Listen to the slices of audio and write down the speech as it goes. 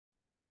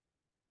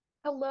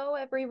Hello,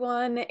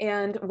 everyone,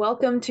 and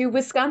welcome to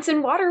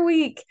Wisconsin Water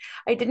Week.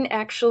 I didn't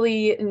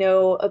actually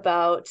know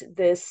about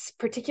this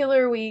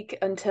particular week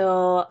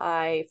until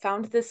I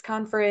found this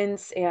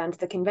conference and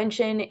the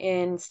convention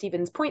in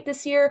Stevens Point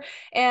this year,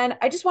 and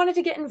I just wanted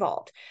to get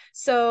involved.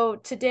 So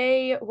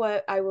today,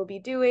 what I will be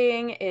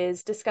doing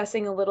is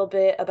discussing a little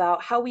bit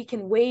about how we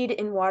can wade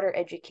in water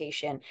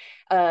education,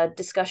 a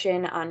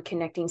discussion on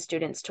connecting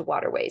students to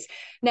waterways.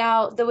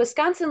 Now, the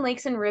Wisconsin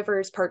Lakes and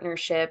Rivers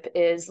Partnership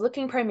is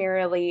looking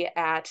primarily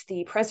at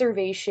the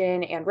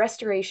preservation and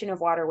restoration of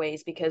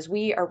waterways because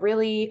we are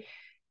really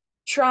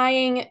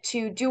trying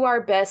to do our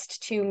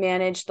best to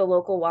manage the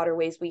local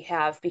waterways we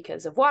have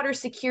because of water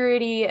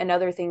security and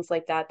other things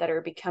like that that are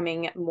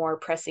becoming more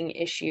pressing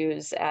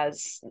issues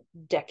as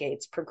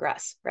decades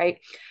progress, right?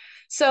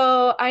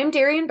 So I'm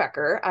Darien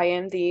Becker. I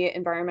am the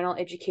environmental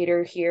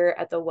educator here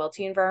at the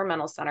Welty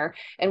Environmental Center,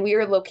 and we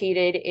are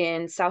located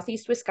in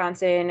Southeast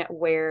Wisconsin,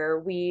 where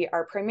we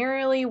are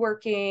primarily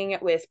working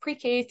with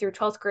pre-K through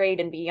 12th grade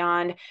and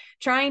beyond,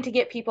 trying to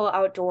get people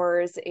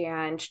outdoors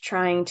and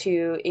trying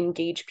to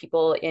engage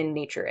people in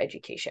nature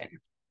education.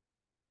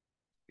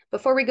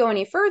 Before we go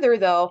any further,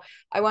 though,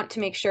 I want to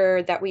make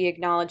sure that we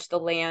acknowledge the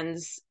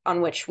lands on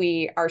which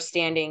we are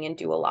standing and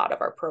do a lot of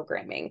our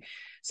programming.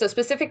 So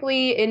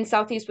specifically in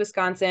Southeast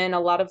Wisconsin, a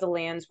lot of the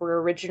lands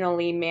were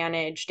originally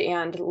managed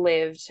and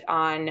lived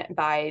on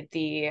by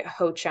the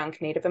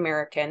Ho-Chunk Native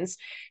Americans.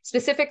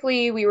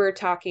 Specifically, we were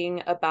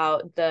talking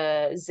about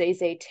the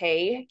Zay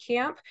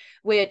camp,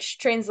 which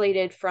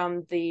translated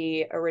from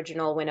the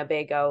original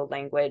Winnebago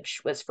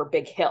language was for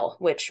Big Hill,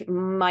 which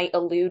might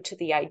allude to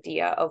the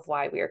idea of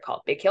why we are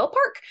called Big Hill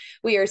Park.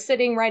 We are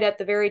sitting right at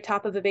the very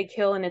top of a big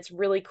hill, and it's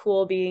really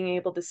cool being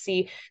able to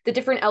see the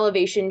different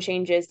elevation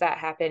changes that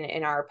happen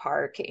in our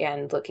park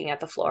and looking at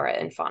the flora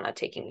and fauna,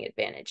 taking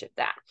advantage of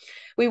that.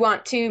 We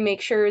want to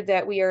make sure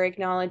that we are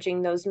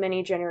acknowledging those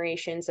many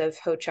generations of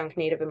Ho-Chunk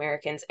Native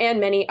Americans and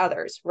many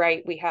others,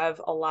 right? We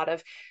have a lot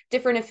of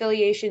different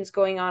affiliations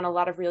going on, a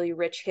lot of really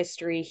rich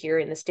history here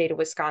in the state of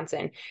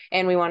Wisconsin,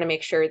 and we want to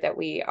make sure that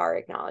we are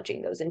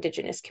acknowledging those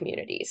Indigenous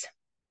communities.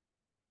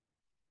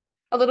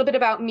 A little bit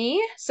about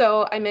me.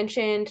 So I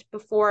mentioned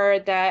before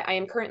that I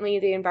am currently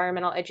the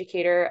environmental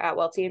educator at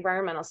Welty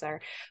Environmental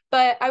Center.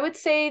 But I would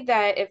say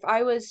that if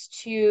I was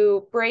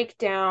to break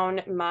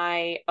down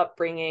my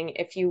upbringing,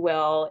 if you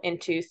will,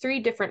 into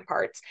three different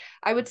parts,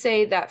 I would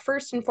say that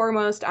first and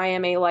foremost, I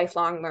am a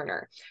lifelong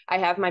learner. I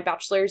have my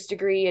bachelor's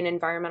degree in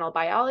environmental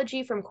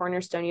biology from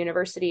Cornerstone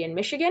University in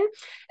Michigan,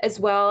 as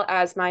well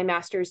as my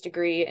master's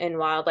degree in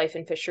wildlife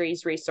and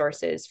fisheries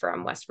resources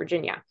from West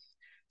Virginia.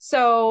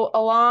 So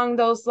along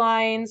those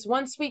lines,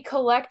 once we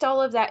collect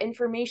all of that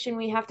information,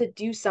 we have to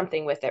do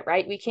something with it,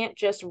 right? We can't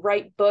just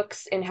write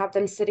books and have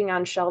them sitting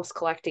on shelves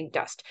collecting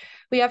dust.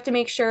 We have to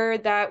make sure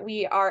that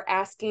we are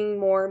asking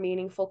more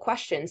meaningful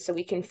questions so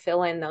we can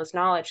fill in those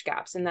knowledge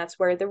gaps. And that's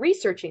where the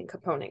researching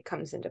component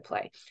comes into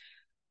play.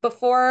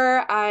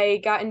 Before I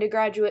got into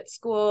graduate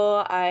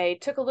school, I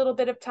took a little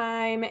bit of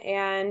time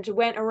and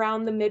went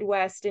around the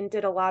Midwest and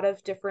did a lot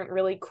of different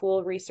really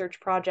cool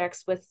research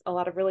projects with a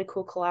lot of really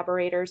cool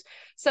collaborators,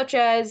 such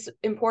as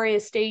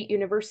Emporia State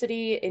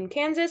University in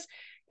Kansas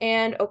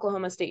and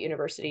Oklahoma State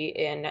University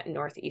in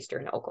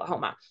northeastern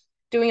Oklahoma,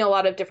 doing a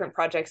lot of different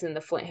projects in the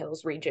Flint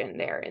Hills region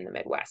there in the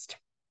Midwest.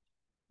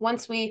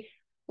 Once we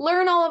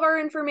learn all of our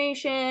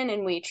information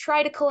and we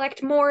try to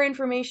collect more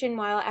information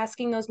while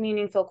asking those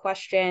meaningful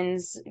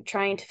questions,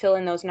 trying to fill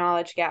in those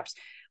knowledge gaps,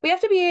 we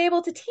have to be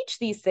able to teach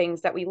these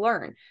things that we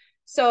learn.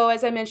 So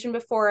as I mentioned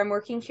before, I'm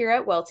working here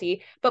at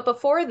Welty, but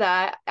before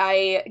that,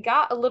 I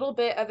got a little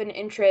bit of an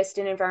interest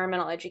in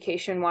environmental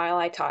education while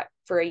I taught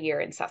for a year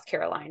in South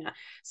Carolina.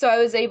 So I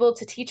was able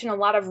to teach in a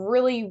lot of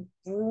really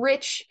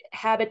rich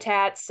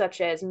habitats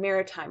such as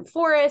maritime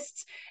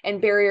forests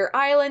and barrier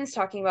islands,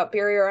 talking about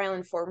barrier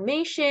island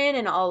formation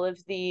and all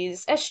of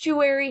these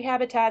estuary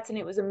habitats, and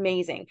it was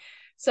amazing.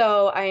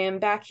 So I am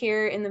back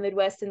here in the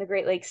Midwest in the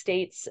Great Lakes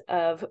states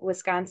of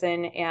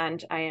Wisconsin,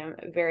 and I am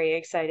very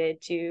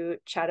excited to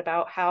chat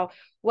about how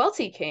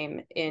Welty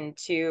came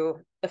into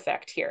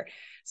effect here.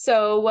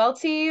 So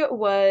Welty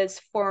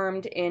was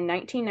formed in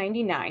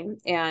 1999,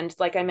 and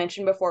like I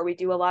mentioned before, we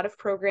do a lot of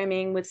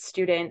programming with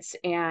students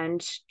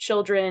and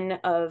children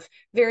of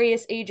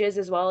various ages,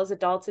 as well as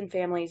adults and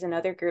families and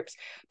other groups.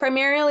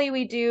 Primarily,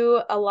 we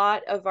do a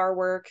lot of our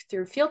work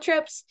through field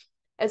trips,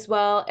 as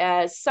well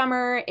as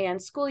summer and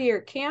school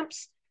year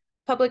camps,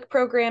 public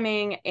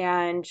programming,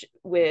 and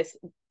with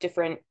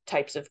different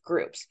types of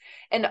groups.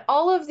 And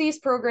all of these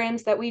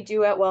programs that we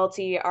do at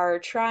Welty are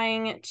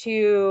trying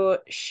to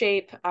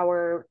shape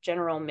our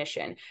general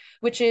mission,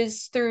 which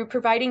is through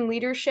providing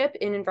leadership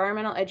in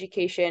environmental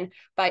education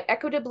by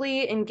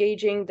equitably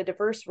engaging the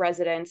diverse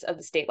residents of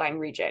the state line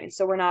region.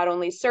 So we're not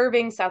only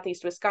serving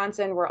Southeast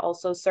Wisconsin, we're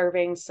also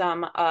serving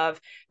some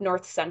of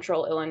North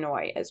Central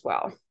Illinois as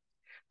well.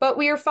 But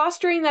we are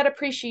fostering that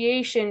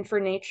appreciation for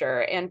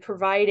nature and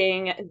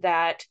providing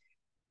that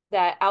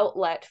that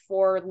outlet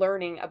for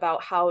learning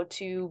about how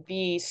to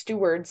be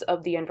stewards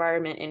of the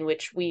environment in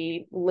which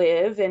we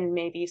live, and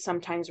maybe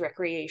sometimes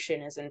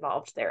recreation is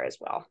involved there as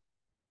well.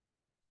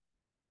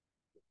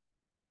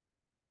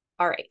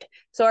 All right,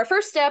 so our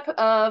first step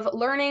of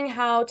learning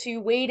how to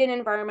wade in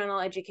environmental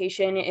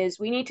education is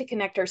we need to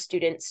connect our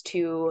students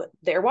to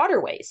their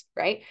waterways,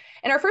 right?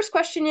 And our first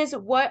question is,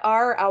 what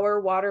are our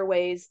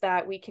waterways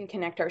that we can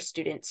connect our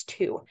students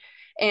to?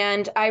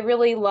 And I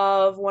really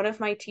love one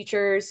of my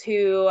teachers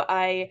who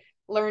I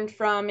learned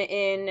from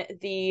in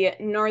the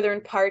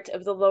northern part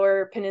of the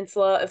lower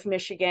peninsula of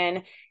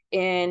Michigan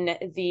in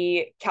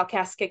the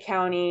Kalkaska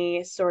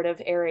County sort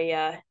of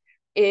area,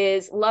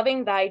 is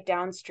loving thy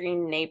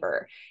downstream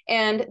neighbor.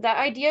 And that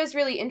idea is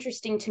really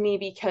interesting to me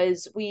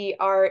because we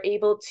are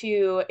able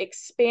to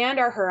expand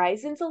our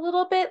horizons a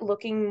little bit,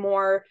 looking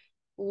more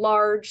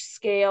large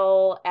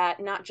scale at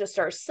not just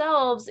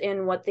ourselves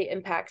and what the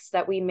impacts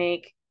that we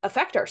make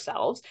affect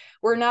ourselves.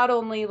 We're not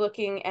only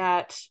looking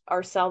at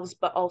ourselves,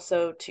 but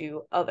also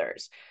to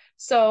others.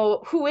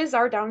 So who is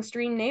our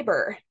downstream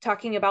neighbor?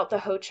 Talking about the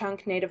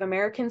Ho-Chunk Native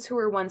Americans who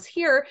were once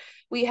here,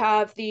 we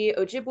have the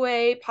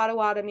Ojibwe,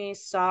 Potawatomi,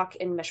 Sauk,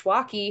 and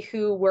Mishwaki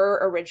who were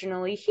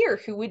originally here,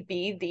 who would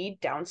be the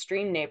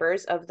downstream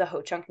neighbors of the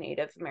Ho-Chunk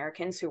Native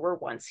Americans who were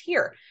once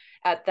here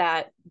at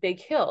that big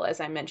hill,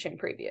 as I mentioned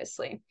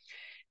previously.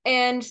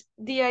 And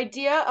the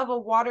idea of a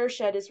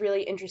watershed is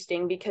really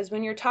interesting because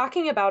when you're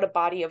talking about a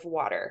body of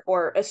water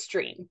or a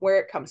stream, where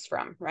it comes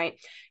from, right?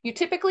 You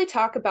typically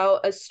talk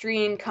about a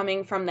stream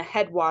coming from the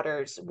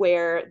headwaters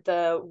where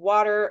the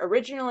water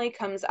originally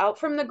comes out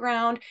from the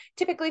ground,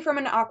 typically from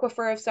an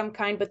aquifer of some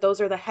kind, but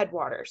those are the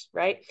headwaters,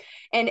 right?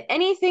 And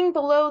anything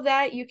below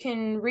that, you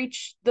can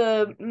reach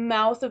the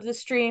mouth of the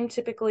stream.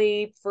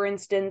 Typically, for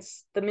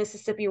instance, the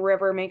Mississippi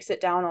River makes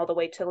it down all the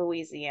way to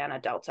Louisiana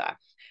Delta.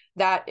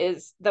 That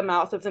is the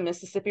mouth of the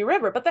Mississippi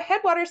River, but the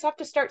headwaters have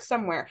to start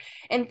somewhere.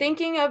 And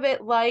thinking of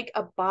it like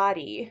a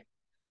body,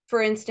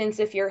 for instance,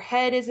 if your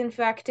head is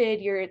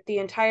infected, the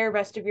entire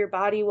rest of your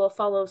body will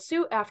follow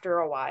suit after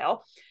a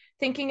while.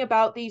 Thinking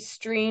about these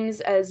streams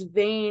as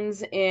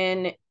veins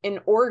in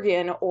an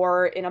organ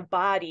or in a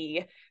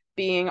body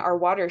being our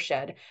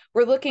watershed,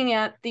 we're looking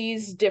at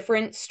these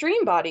different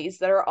stream bodies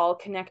that are all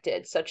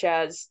connected, such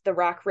as the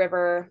Rock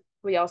River.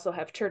 We also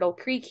have Turtle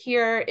Creek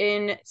here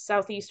in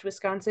southeast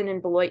Wisconsin,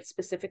 in Beloit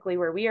specifically,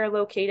 where we are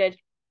located.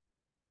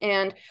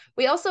 And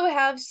we also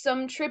have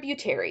some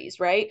tributaries,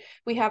 right?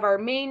 We have our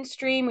main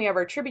stream, we have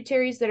our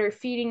tributaries that are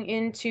feeding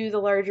into the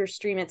larger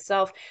stream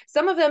itself.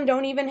 Some of them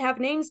don't even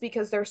have names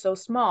because they're so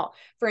small.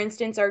 For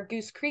instance, our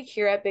Goose Creek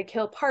here at Big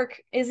Hill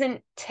Park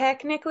isn't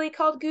technically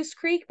called Goose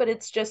Creek, but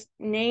it's just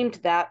named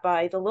that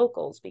by the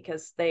locals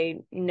because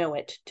they know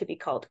it to be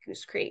called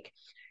Goose Creek.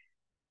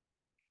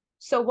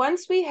 So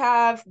once we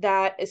have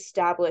that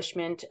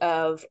establishment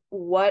of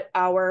what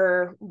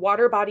our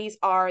water bodies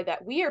are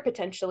that we are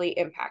potentially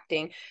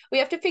impacting, we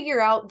have to figure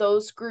out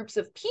those groups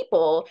of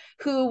people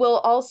who will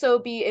also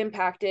be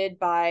impacted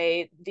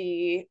by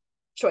the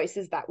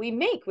choices that we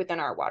make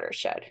within our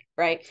watershed,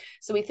 right?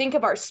 So we think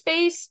of our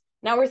space,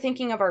 now we're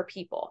thinking of our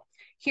people.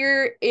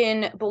 Here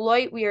in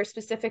Beloit, we are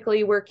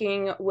specifically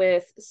working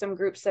with some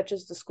groups such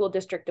as the School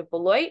District of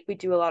Beloit. We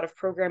do a lot of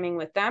programming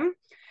with them,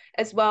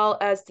 as well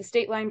as the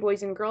State Line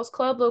Boys and Girls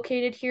Club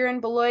located here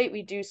in Beloit.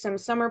 We do some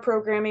summer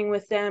programming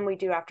with them. We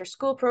do after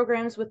school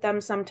programs with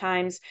them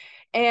sometimes.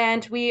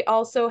 And we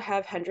also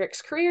have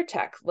Hendricks Career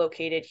Tech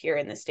located here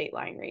in the State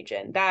Line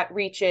region. That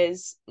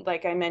reaches,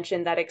 like I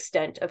mentioned, that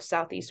extent of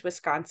southeast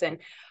Wisconsin,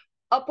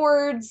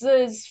 upwards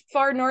as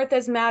far north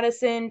as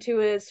Madison to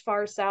as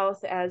far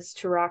south as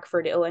to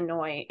Rockford,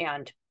 Illinois,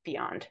 and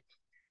beyond.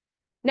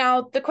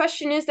 Now, the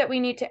question is that we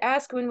need to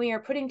ask when we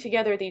are putting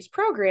together these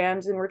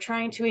programs and we're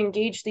trying to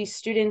engage these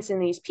students and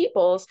these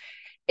peoples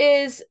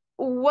is,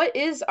 what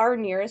is our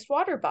nearest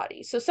water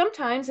body? So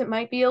sometimes it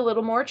might be a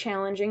little more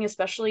challenging,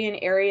 especially in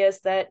areas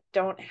that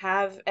don't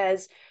have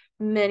as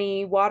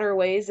many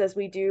waterways as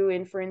we do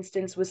in, for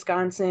instance,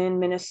 Wisconsin,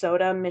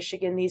 Minnesota,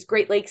 Michigan, these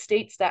Great Lakes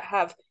states that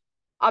have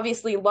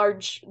obviously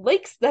large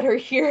lakes that are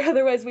here.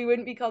 Otherwise, we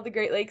wouldn't be called the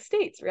Great Lakes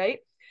states, right?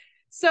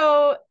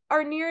 So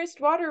our nearest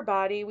water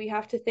body we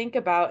have to think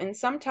about, and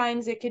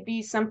sometimes it could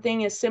be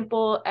something as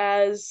simple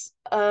as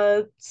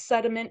a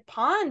sediment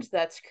pond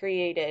that's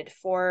created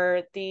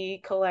for the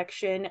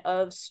collection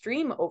of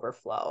stream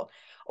overflow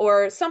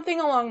or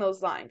something along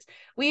those lines.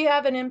 We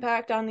have an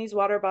impact on these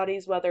water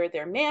bodies, whether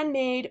they're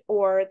man-made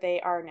or they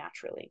are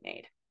naturally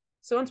made.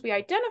 So once we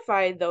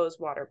identify those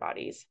water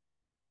bodies,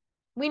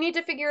 we need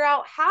to figure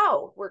out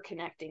how we're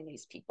connecting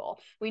these people.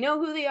 We know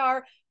who they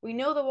are. We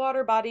know the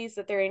water bodies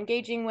that they're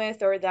engaging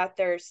with or that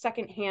they're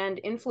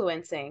secondhand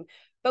influencing.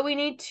 but we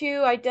need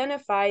to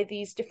identify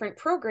these different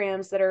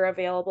programs that are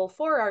available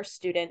for our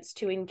students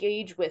to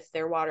engage with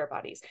their water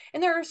bodies.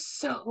 And there are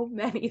so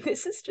many.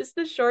 This is just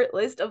a short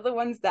list of the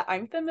ones that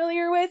I'm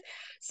familiar with.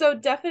 So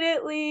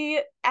definitely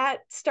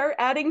start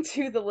adding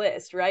to the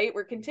list, right?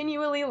 We're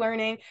continually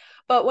learning,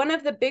 but one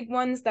of the big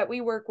ones that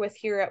we work with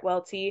here at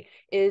Welty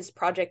is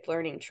Project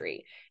Learning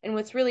Tree. And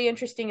what's really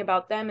interesting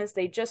about them is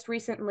they just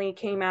recently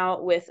came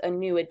out with a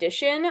new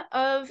edition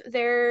of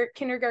their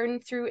kindergarten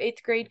through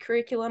 8th grade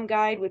curriculum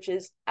guide, which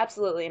is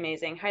absolutely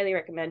amazing. Highly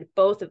recommend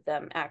both of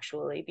them,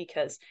 actually,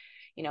 because,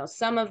 you know,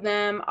 some of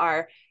them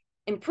are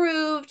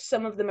improved,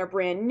 some of them are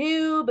brand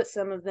new, but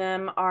some of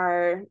them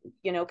are,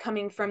 you know,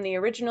 coming from the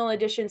original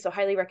edition. So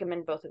highly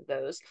recommend both of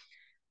those.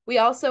 We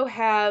also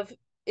have,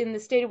 in the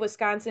state of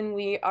Wisconsin,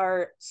 we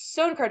are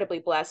so incredibly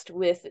blessed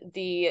with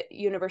the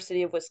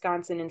University of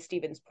Wisconsin in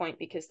Stevens Point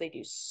because they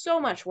do so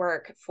much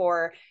work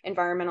for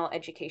environmental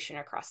education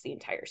across the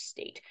entire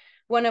state.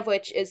 One of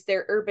which is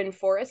their urban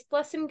forest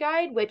lesson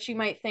guide, which you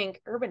might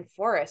think, urban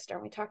forest,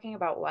 aren't we talking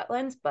about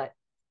wetlands? But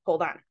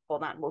hold on,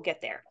 we'll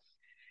get there.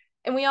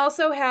 And we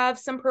also have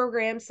some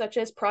programs such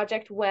as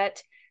Project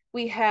Wet.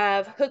 We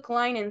have Hook,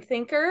 Line, and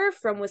Thinker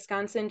from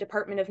Wisconsin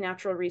Department of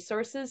Natural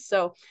Resources.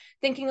 So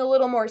thinking a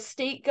little more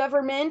state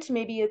government,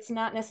 maybe it's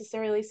not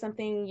necessarily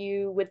something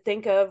you would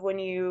think of when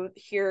you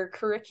hear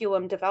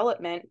curriculum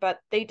development, but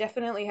they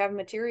definitely have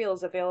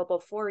materials available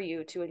for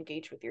you to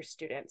engage with your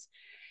students.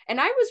 And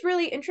I was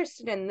really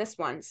interested in this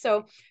one.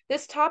 So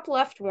this top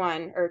left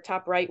one, or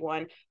top right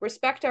one,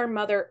 Respect Our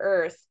Mother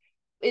Earth,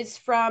 is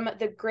from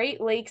the Great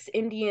Lakes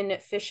Indian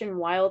Fish and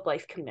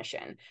Wildlife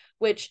Commission,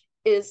 which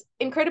is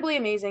incredibly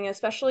amazing,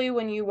 especially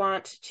when you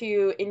want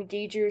to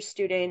engage your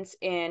students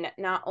in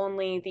not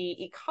only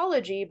the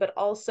ecology, but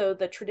also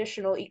the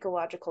traditional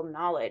ecological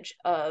knowledge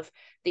of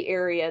the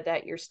area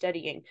that you're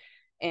studying.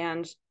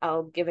 And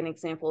I'll give an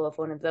example of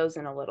one of those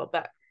in a little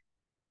bit.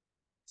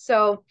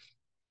 So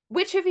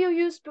which have you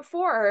used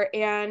before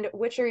and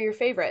which are your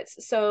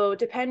favorites? So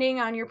depending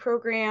on your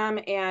program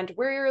and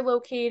where you're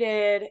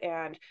located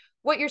and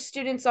what your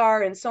students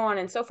are and so on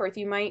and so forth,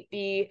 you might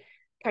be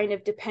kind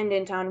of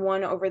dependent on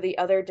one over the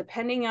other.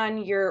 Depending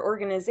on your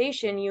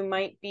organization, you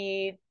might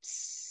be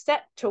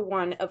set to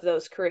one of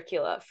those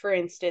curricula. For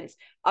instance,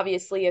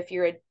 obviously, if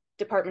you're a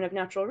Department of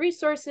Natural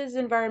Resources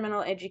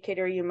environmental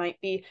educator, you might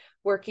be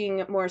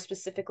working more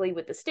specifically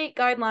with the state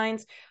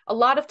guidelines. A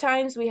lot of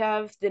times we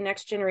have the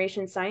next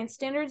generation science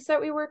standards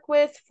that we work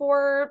with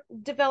for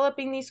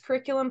developing these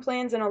curriculum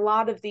plans, and a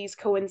lot of these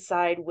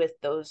coincide with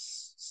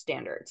those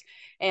standards.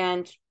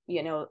 And,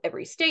 you know,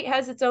 every state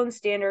has its own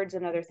standards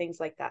and other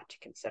things like that to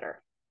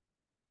consider.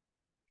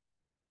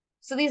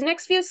 So these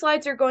next few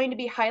slides are going to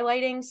be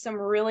highlighting some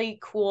really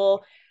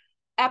cool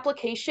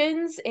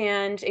applications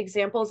and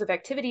examples of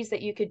activities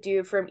that you could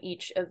do from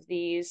each of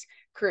these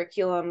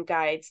curriculum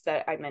guides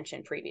that I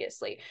mentioned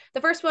previously.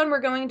 The first one,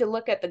 we're going to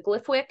look at the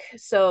GLFWIC,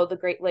 so the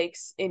Great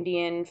Lakes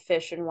Indian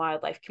Fish and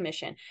Wildlife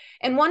Commission.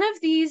 And one of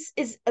these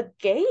is a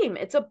game.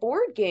 It's a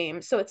board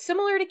game. So it's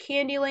similar to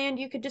Candyland,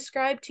 you could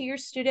describe to your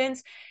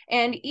students.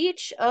 And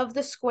each of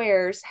the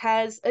squares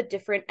has a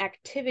different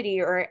activity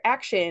or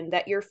action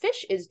that your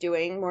fish is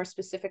doing. More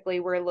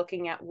specifically, we're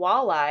looking at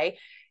walleye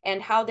and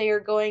how they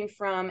are going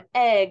from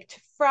egg to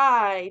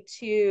fry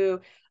to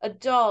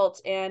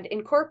adult, and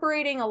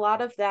incorporating a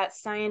lot of that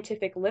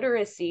scientific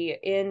literacy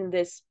in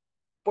this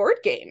board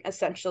game,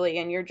 essentially.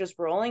 And you're just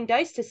rolling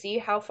dice to see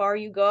how far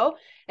you go.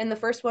 And the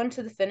first one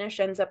to the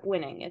finish ends up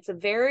winning. It's a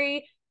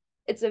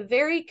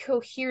very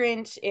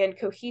coherent and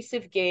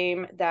cohesive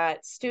game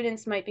that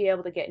students might be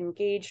able to get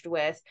engaged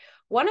with.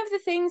 One of the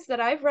things that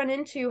I've run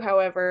into,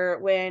 however,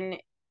 when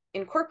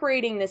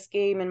incorporating this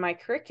game in my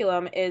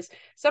curriculum is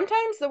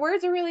sometimes the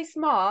words are really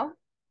small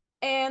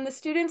and the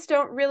students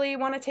don't really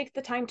want to take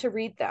the time to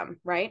read them,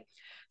 right?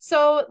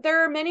 So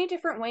there are many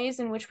different ways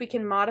in which we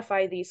can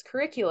modify these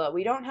curricula.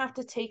 We don't have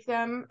to take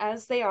them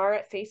as they are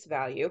at face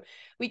value.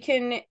 We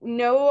can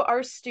know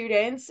our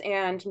students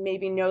and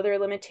maybe know their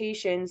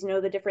limitations, know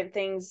the different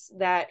things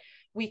that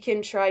we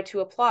can try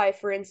to apply.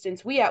 For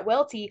instance, we at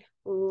Welty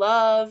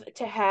love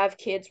to have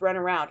kids run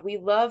around. We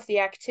love the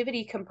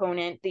activity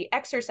component, the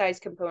exercise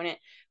component.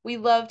 We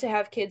love to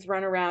have kids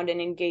run around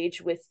and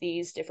engage with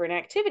these different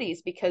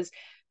activities because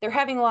they're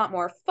having a lot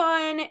more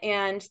fun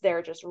and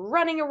they're just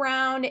running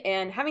around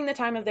and having the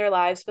time of their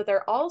lives, but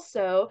they're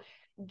also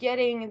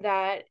getting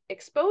that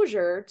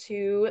exposure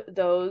to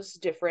those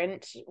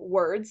different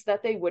words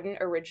that they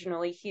wouldn't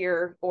originally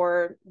hear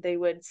or they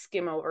would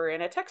skim over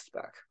in a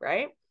textbook,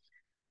 right?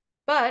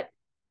 But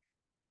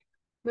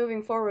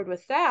moving forward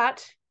with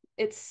that,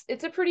 it's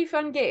a pretty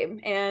fun game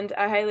and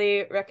I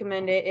highly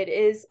recommend it. It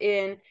is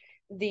in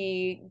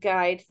the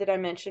guide that I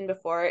mentioned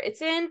before.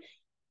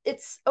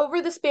 It's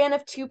over the span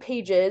of 2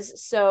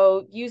 pages,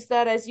 so use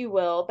that as you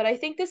will. But I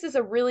think this is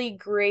a really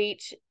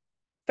great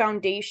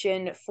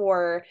foundation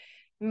for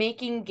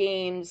making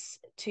games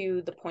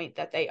to the point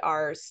that they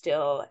are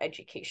still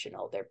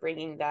educational. They're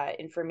bringing that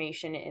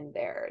information in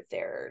there.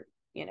 They're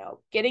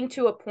getting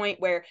to a point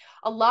where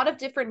a lot of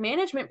different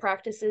management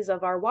practices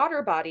of our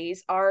water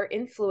bodies are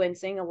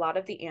influencing a lot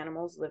of the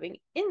animals living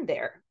in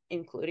there,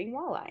 including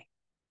walleye.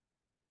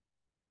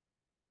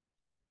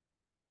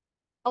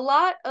 A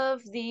lot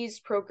of these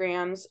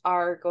programs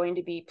are going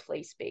to be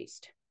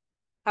place-based.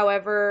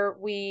 However,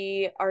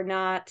 we are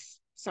not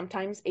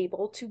sometimes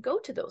able to go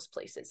to those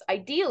places.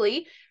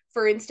 Ideally,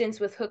 for instance,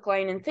 with Hook,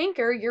 Line, and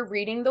Sinker, you're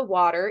reading the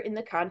water in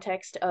the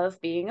context of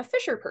being a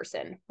fisher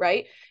person,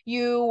 right?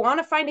 You want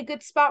to find a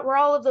good spot where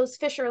all of those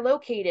fish are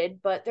located,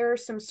 but there are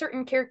some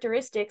certain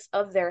characteristics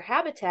of their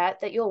habitat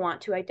that you'll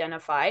want to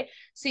identify,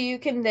 so you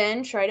can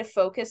then try to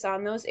focus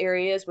on those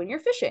areas when you're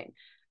fishing.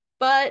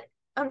 But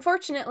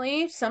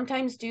unfortunately,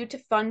 sometimes due to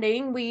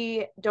funding,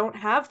 we don't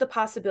have the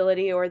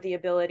possibility or the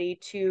ability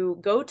to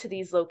go to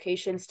these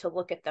locations to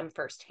look at them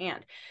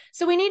firsthand.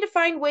 So we need to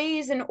find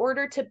ways in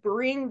order to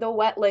bring the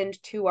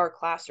wetland to our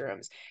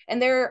classrooms. And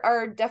there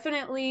are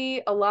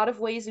definitely a lot of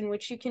ways in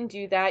which you can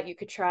do that. You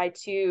could try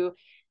to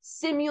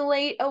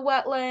simulate a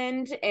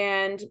wetland,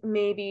 and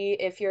maybe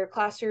if your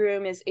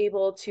classroom is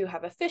able to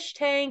have a fish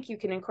tank, you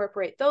can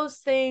incorporate those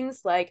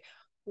things like,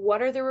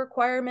 what are the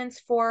requirements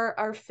for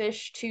our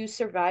fish to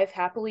survive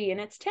happily in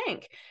its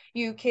tank?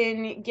 You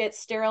can get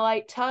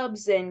sterilite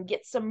tubs and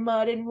get some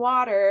mud and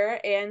water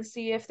and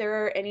see if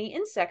there are any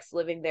insects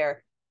living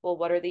there. Well,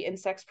 what are the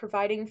insects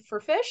providing for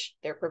fish?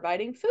 They're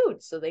providing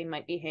food, so they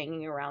might be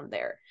hanging around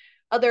there.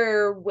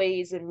 Other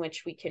ways in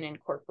which we can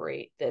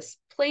incorporate this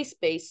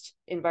place-based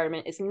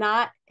environment is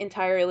not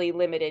entirely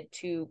limited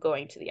to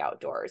going to the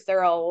outdoors. There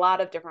are a lot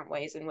of different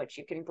ways in which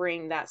you can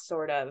bring that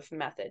sort of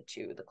method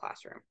to the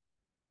classroom.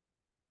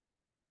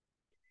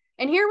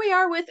 And here we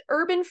are with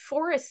urban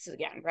forests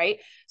again, right?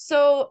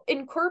 So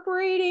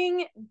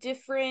incorporating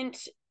different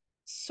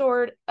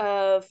sort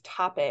of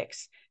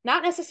topics,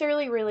 not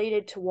necessarily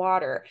related to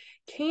water,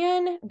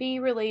 can be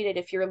related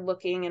if you're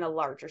looking in a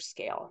larger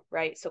scale,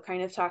 right? So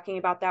kind of talking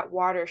about that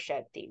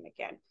watershed theme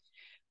again.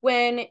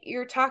 When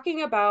you're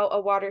talking about a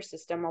water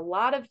system, a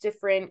lot of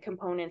different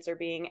components are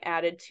being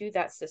added to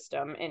that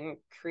system and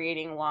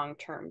creating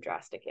long-term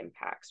drastic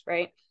impacts,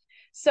 right?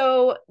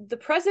 So the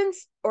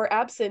presence or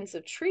absence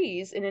of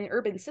trees in an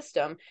urban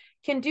system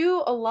can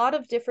do a lot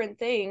of different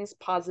things,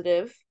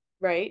 positive,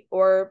 right,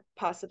 or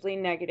possibly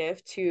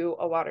negative to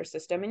a water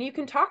system. And you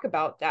can talk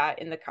about that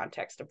in the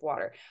context of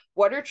water.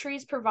 What are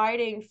trees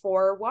providing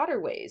for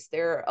waterways?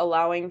 They're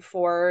allowing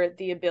for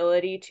the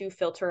ability to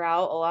filter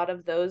out a lot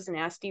of those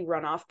nasty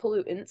runoff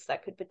pollutants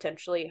that could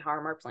potentially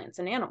harm our plants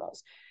and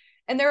animals.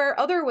 And there are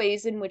other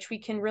ways in which we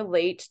can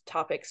relate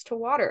topics to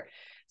water,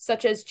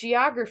 such as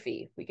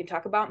geography. We can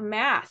talk about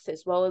math,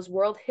 as well as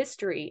world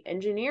history,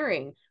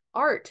 engineering,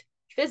 art,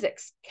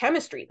 physics,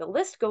 chemistry. The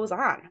list goes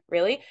on,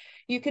 really.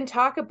 You can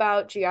talk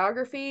about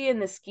geography in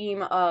the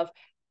scheme of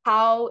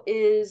how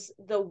is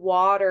the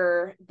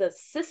water, the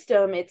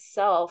system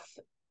itself,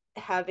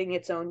 having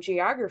its own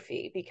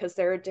geography, because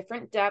there are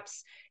different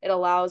depths. It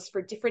allows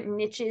for different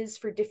niches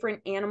for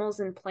different animals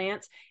and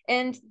plants,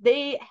 and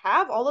they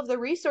have all of the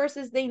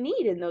resources they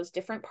need in those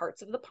different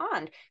parts of the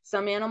pond.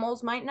 Some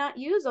animals might not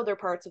use other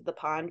parts of the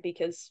pond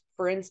because,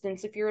 for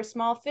instance, if you're a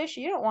small fish,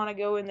 you don't want to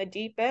go in the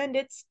deep end,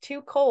 it's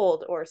too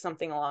cold, or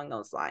something along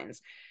those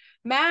lines.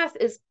 Math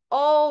is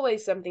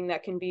always something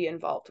that can be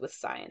involved with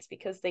science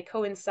because they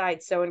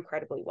coincide so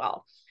incredibly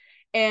well.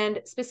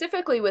 And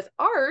specifically with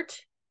art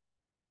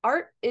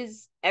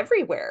is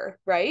everywhere,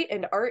 right?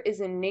 And art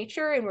is in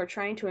nature, and we're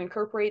trying to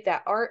incorporate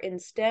that art in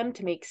STEM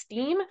to make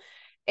STEAM.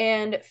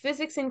 And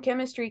physics and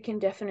chemistry can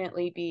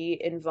definitely be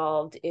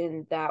involved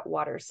in that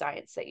water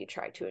science that you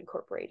try to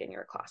incorporate in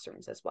your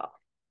classrooms as well.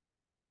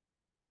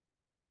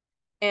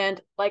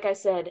 And like I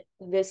said,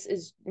 this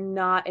is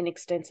not an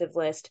extensive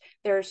list.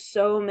 There are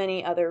so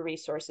many other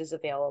resources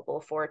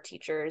available for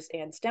teachers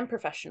and STEM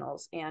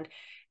professionals and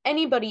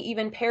anybody,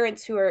 even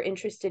parents who are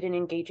interested in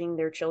engaging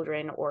their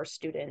children or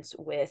students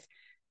with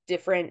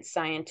different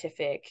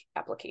scientific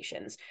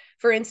applications.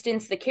 For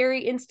instance, the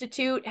Carey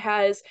Institute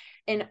has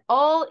an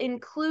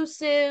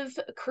all-inclusive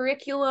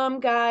curriculum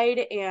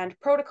guide and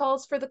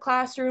protocols for the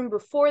classroom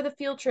before the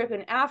field trip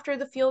and after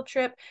the field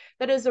trip.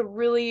 That is a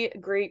really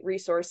great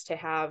resource to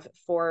have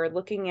for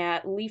looking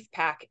at leaf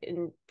pack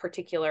in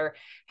particular,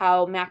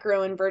 how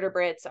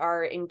macroinvertebrates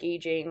are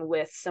engaging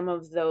with some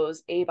of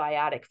those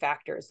abiotic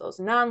factors, those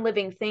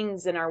non-living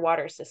things in our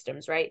water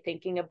systems, right?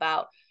 Thinking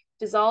about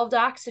dissolved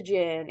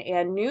oxygen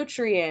and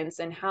nutrients,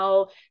 and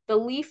how the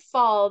leaf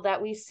fall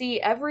that we see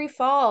every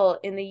fall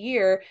in the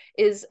year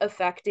is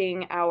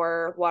affecting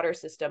our water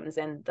systems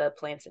and the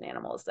plants and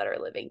animals that are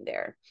living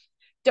there.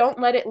 Don't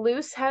Let It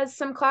Loose has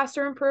some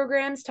classroom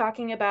programs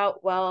talking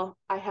about, well,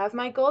 I have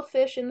my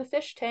goldfish in the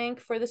fish tank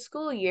for the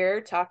school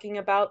year, talking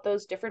about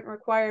those different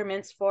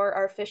requirements for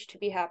our fish to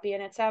be happy in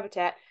its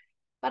habitat,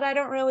 but I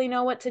don't really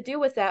know what to do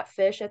with that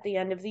fish at the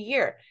end of the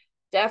year.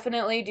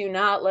 Definitely do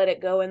not let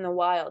it go in the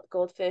wild.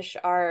 Goldfish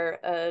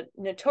are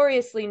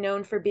notoriously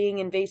known for being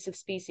invasive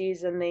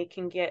species, and they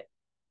can get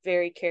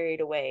very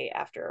carried away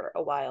after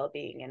a while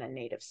being in a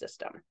native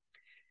system.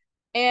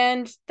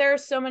 And there are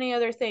so many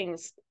other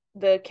things.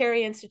 the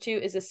Carey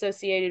Institute is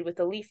associated with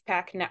the Leaf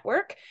Pack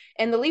Network,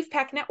 and the Leaf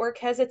Pack Network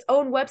has its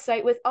own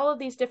website with all of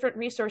these different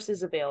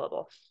resources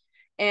available.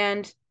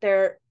 And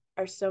there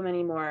are so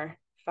many more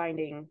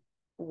finding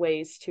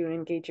ways to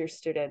engage your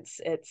students.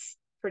 It's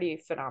pretty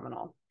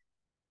phenomenal.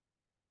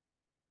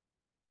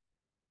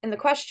 And the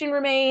question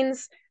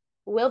remains,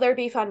 will there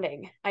be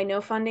funding? I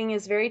know funding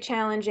is very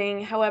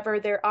challenging. However,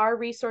 there are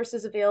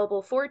resources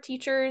available for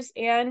teachers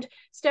and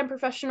STEM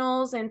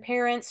professionals and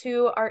parents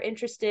who are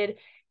interested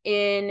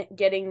in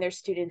getting their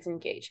students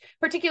engaged,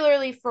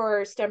 particularly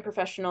for STEM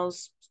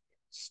professionals,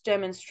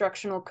 STEM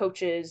instructional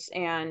coaches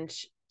and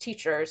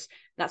teachers,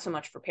 not so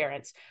much for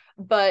parents.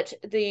 But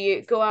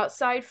the Go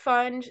Outside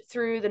Fund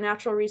through the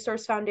Natural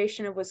Resource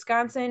Foundation of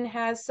Wisconsin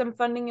has some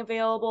funding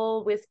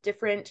available with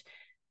different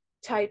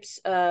types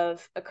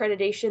of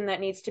accreditation that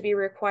needs to be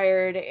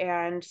required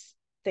and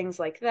things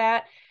like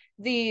that.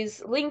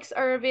 These links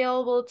are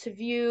available to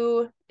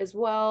view as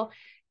well.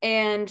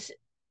 And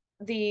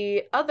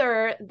the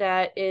other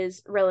that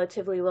is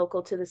relatively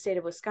local to the state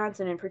of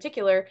Wisconsin in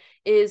particular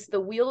is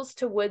the Wheels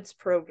to Woods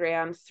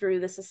program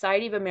through the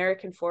Society of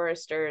American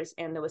Foresters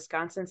and the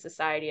Wisconsin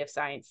Society of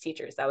Science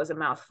Teachers. That was a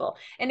mouthful.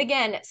 And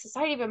again,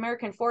 Society of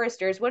American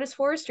Foresters, what does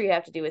forestry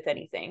have to do with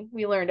anything?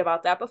 We learned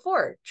about that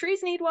before.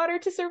 Trees need water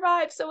to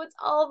survive, so it's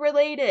all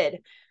related,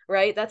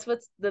 right? That's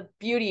what's the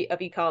beauty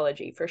of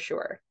ecology for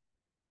sure.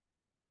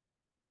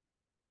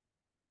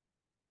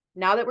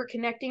 Now that we're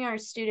connecting our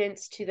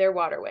students to their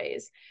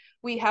waterways,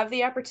 we have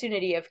the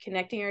opportunity of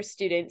connecting our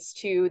students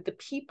to the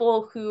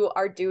people who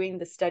are doing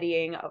the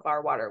studying of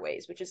our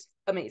waterways, which is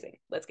amazing.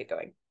 Let's get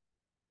going.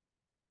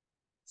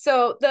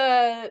 So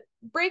the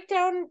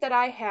breakdown that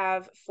I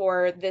have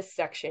for this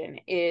section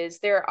is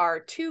there are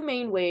two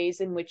main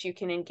ways in which you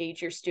can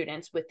engage your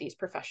students with these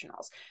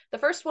professionals. The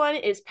first one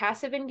is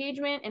passive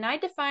engagement, and I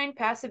define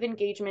passive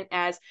engagement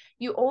as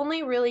you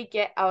only really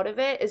get out of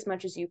it as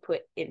much as you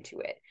put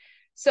into it.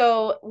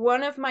 So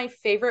one of my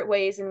favorite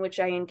ways in which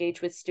I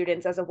engage with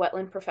students as a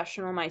wetland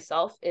professional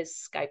myself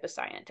is Skype a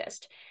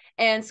Scientist.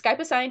 And Skype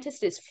a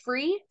Scientist is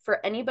free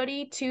for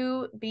anybody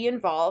to be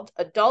involved,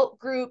 adult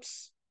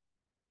groups,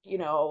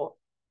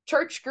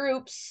 church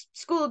groups,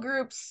 school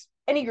groups,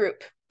 any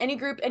group,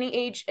 any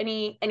age,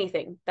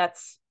 anything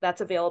that's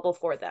available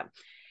for them.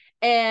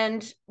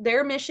 And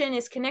their mission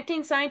is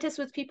connecting scientists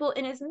with people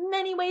in as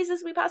many ways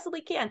as we possibly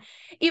can.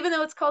 Even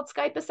though it's called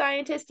Skype a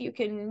Scientist, you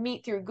can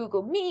meet through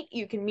Google Meet,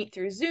 you can meet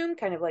through Zoom,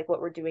 kind of like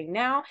what we're doing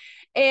now.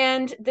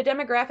 And the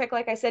demographic,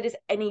 like I said, is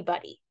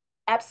anybody.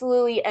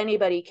 Absolutely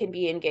anybody can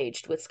be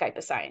engaged with Skype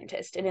a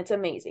Scientist, and it's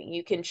amazing.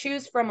 You can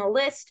choose from a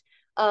list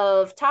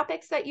of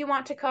topics that you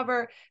want to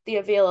cover, the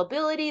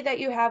availability that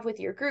you have with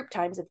your group,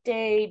 times of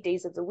day,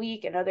 days of the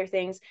week, and other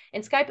things.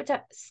 And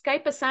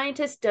Skype a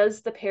Scientist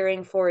does the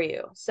pairing for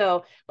you.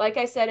 So like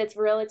I said, it's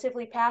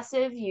relatively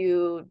passive.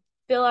 You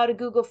fill out a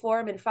Google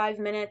form in 5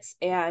 minutes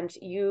and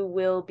you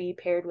will be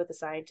paired with a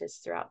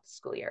scientist throughout the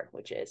school year,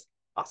 which is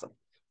awesome.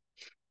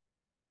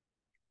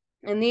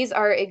 And these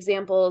are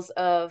examples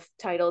of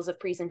titles of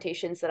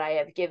presentations that I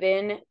have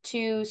given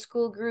to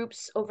school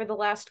groups over the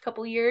last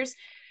couple years.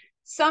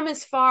 Some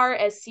as far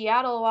as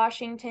Seattle,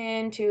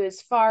 Washington, to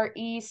as far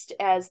east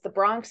as the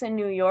Bronx in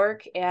New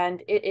York,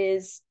 and it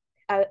is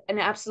an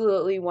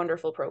absolutely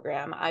wonderful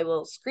program. I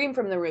will scream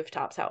from the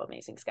rooftops how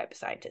amazing Skype a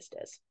Scientist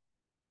is.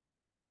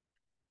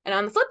 And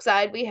on the flip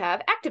side, we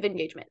have active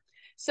engagement.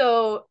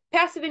 So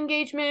passive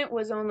engagement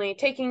was only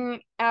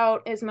taking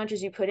out as much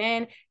as you put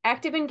in.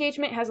 Active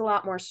engagement has a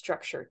lot more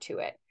structure to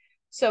it.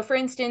 So for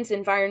instance,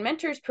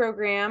 Environmentor's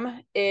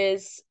program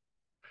is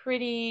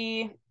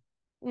pretty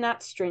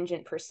not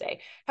stringent per se.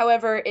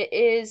 However, it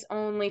is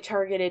only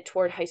targeted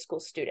toward high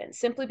school students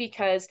simply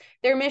because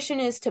their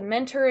mission is to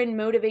mentor and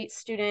motivate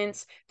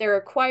students. They're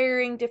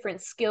acquiring different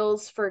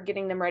skills for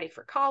getting them ready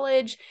for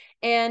college,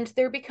 and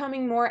they're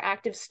becoming more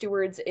active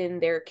stewards in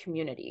their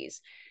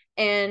communities.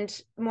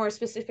 And more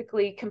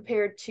specifically,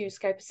 compared to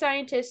Skype a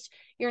Scientist,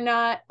 you're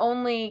not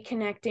only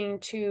connecting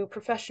to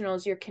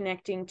professionals, you're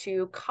connecting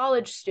to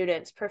college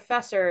students,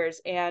 professors,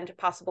 and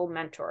possible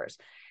mentors.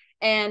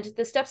 And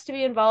the steps to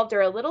be involved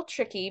are a little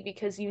tricky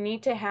because you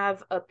need to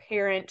have a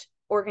parent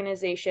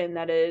organization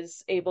that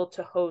is able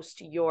to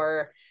host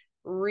your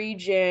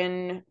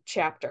region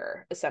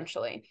chapter,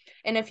 essentially.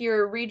 And if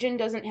your region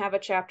doesn't have a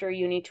chapter,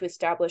 you need to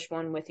establish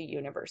one with a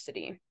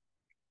university.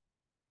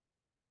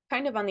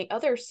 Kind of on the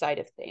other side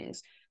of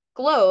things,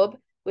 GLOBE,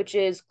 which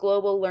is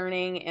Global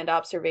Learning and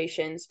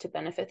Observations to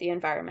Benefit the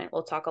Environment,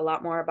 we'll talk a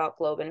lot more about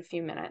GLOBE in a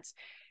few minutes,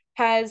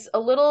 has a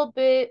little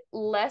bit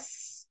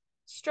less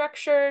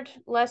structured,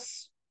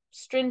 less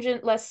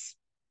stringent, less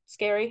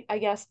scary, I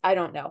guess. I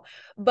don't know.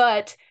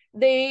 But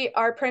they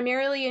are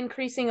primarily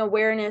increasing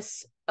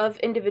awareness of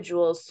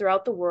individuals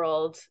throughout the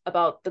world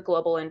about the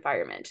global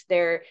environment.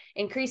 They're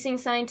increasing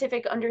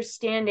scientific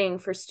understanding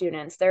for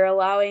students. They're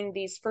allowing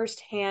these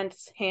firsthand,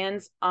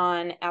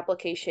 hands-on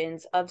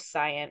applications of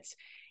science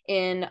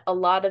in a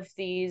lot of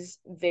these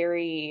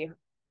very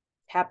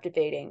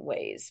captivating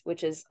ways,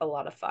 which is a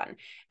lot of fun.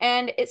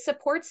 And it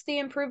supports the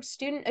improved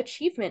student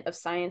achievement of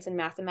science and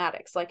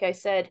mathematics. Like I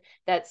said,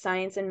 that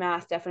science and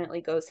math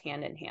definitely goes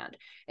hand in hand.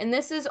 And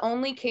this is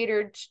only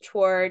catered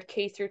toward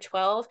K through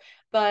 12,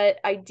 but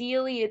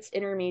ideally it's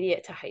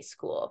intermediate to high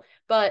school.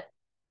 But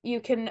you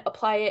can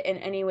apply it in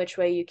any which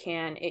way you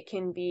can. It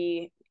can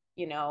be,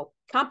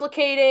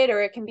 complicated,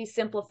 or it can be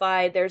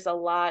simplified. There's a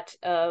lot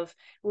of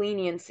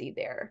leniency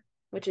there,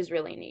 which is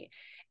really neat.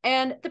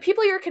 And the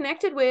people you're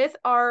connected with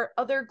are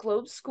other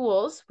Globe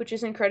schools, which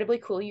is incredibly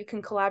cool. You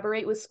can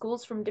collaborate with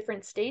schools from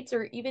different states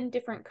or even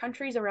different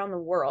countries around the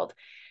world.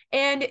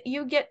 And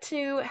you get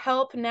to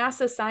help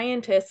NASA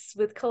scientists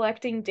with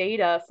collecting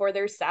data for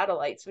their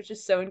satellites, which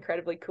is so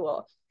incredibly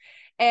cool.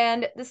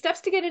 And the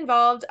steps to get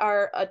involved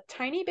are a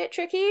tiny bit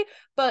tricky,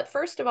 but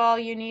first of all,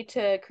 you need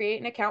to create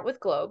an account with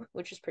Globe,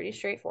 which is pretty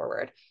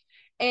straightforward.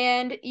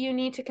 And you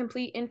need to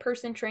complete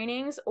in-person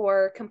trainings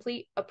or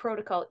complete a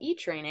Protocol E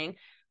training.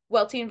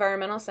 Welty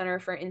Environmental Center,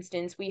 for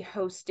instance,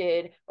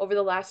 over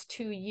the last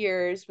 2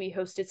 years, we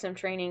hosted some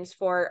trainings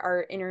for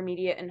our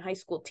intermediate and high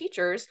school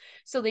teachers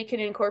so they can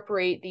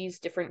incorporate these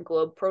different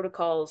Globe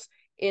protocols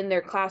in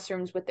their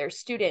classrooms with their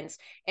students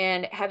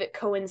and have it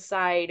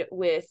coincide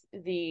with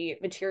the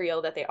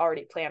material that they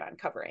already plan on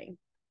covering.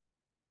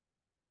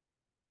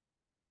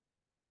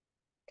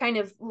 Kind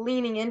of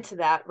leaning into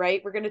that,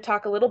 right? We're going to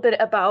talk a little bit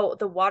about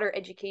the water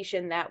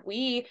education that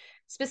we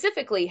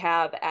specifically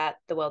have at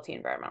the Welty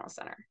Environmental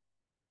Center.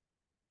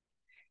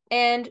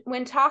 And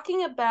when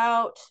talking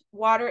about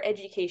water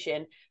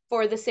education,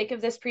 for the sake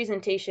of this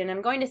presentation,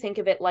 I'm going to think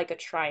of it like a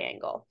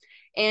triangle.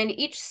 And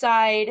each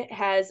side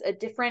has a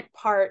different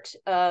part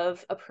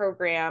of a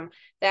program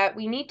that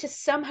we need to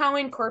somehow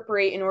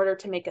incorporate in order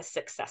to make a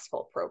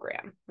successful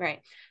program,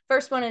 right?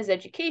 First one is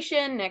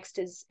education, next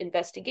is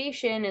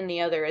investigation, and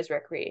the other is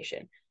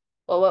recreation.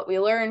 Well, what we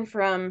learn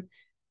from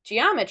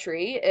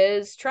geometry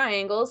is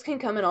triangles can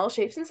come in all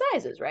shapes and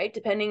sizes, right?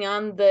 Depending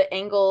on the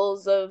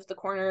angles of the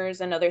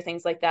corners and other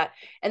things like that.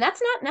 And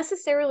that's not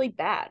necessarily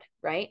bad,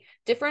 right?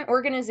 Different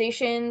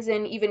organizations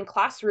and even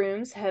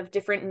classrooms have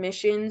different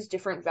missions,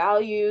 different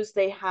values.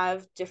 They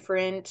have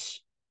different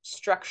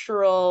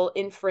structural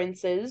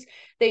inferences.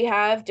 They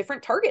have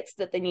different targets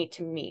that they need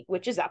to meet,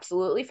 which is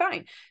absolutely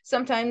fine.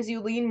 Sometimes you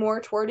lean more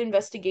toward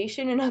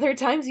investigation, and other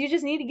times you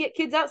just need to get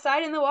kids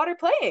outside in the water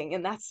playing,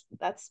 and that's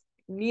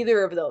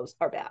neither of those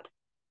are bad.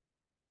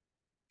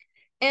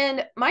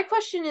 And my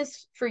question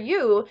is for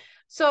you.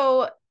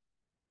 So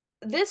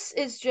this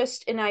is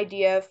just an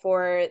idea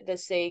for the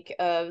sake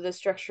of the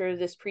structure of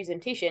this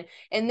presentation.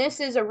 And this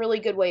is a really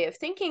good way of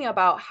thinking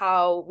about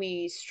how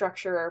we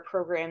structure our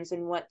programs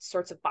and what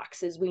sorts of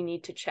boxes we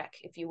need to check,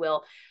 if you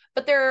will.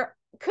 But there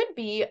could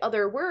be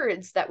other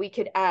words that we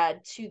could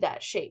add to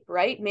that shape,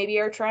 right? Maybe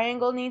our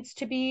triangle needs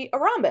to be a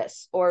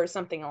rhombus or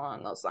something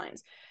along those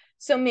lines.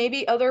 So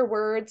maybe other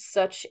words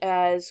such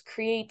as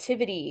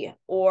creativity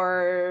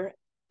or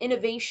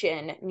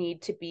innovation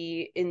need to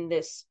be in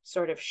this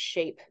sort of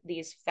shape,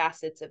 these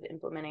facets of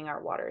implementing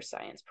our water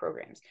science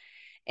programs.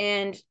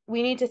 And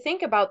we need to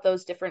think about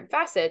those different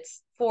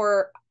facets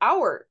for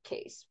our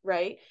case,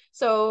 right?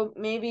 So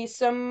maybe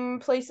some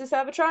places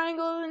have a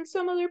triangle and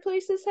some other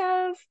places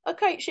have a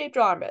kite-shaped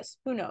rhombus,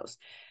 who knows?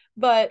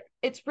 But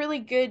it's really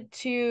good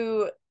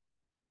to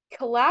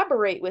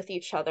collaborate with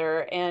each other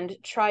and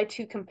try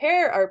to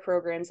compare our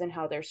programs and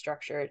how they're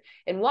structured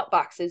and what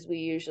boxes we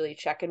usually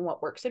check and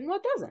what works and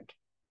what doesn't.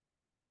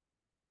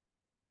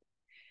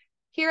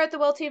 Here at the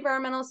Welty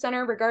Environmental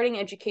Center, regarding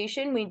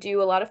education, we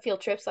do a lot of field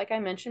trips, like I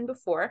mentioned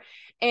before.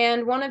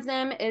 And one of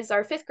them is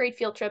our 5th grade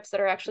field trips that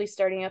are actually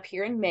starting up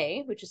here in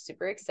May, which is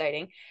super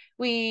exciting.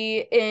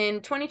 In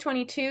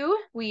 2022,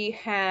 we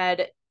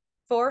had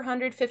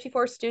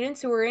 454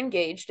 students who were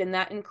engaged, and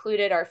that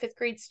included our 5th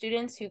grade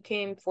students who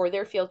came for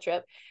their field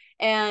trip,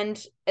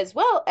 and as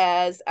well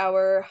as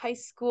our high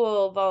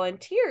school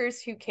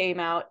volunteers who came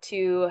out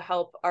to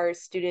help our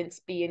students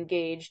be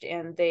engaged,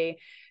 and they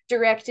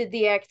directed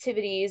the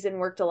activities and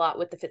worked a lot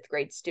with the 5th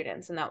grade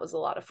students, and that was a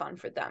lot of fun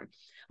for them.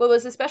 What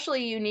was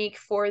especially unique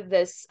for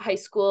this high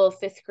school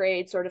 5th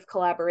grade sort of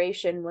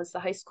collaboration was the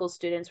high school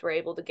students were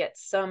able to get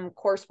some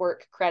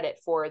coursework credit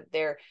for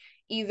their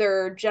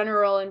either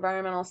general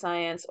environmental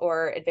science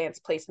or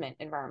advanced placement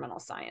environmental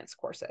science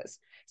courses.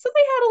 So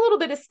they had a little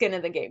bit of skin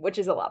in the game, which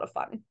is a lot of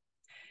fun.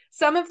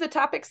 Some of the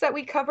topics that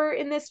we cover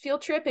in this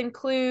field trip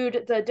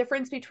include the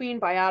difference between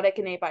biotic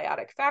and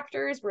abiotic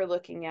factors. We're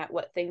looking at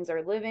what things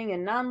are living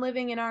and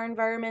non-living in our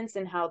environments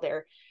and how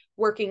they're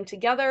working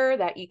together,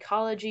 that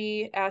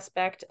ecology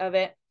aspect of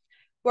it.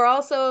 We're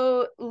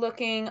also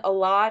looking a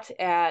lot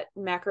at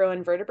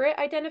macroinvertebrate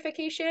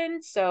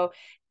identification. So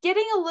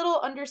getting a little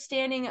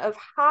understanding of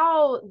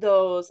how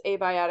those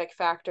abiotic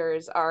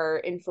factors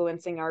are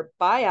influencing our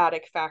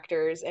biotic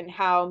factors and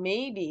how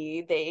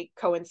maybe they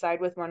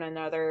coincide with one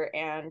another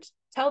and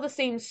tell the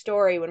same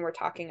story when we're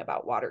talking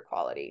about water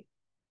quality.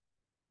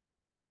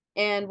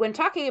 And when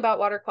talking about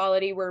water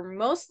quality, we're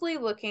mostly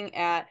looking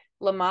at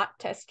Lamont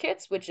test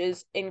kits, which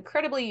is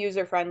incredibly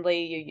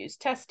user-friendly. You use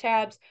test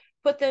tabs,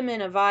 put them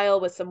in a vial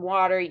with some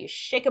water, you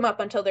shake them up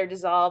until they're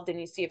dissolved, and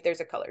you see if there's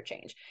a color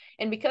change.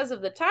 And because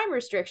of the time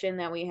restriction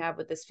that we have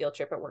with this field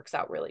trip, it works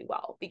out really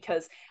well,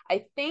 because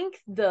I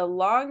think the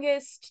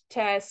longest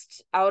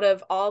test out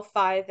of all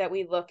 5 that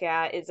we look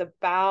at is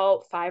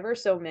about 5 or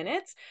so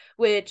minutes,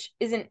 which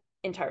isn't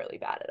entirely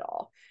bad at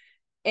all.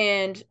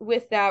 And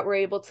with that, we're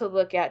able to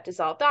look at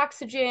dissolved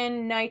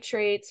oxygen,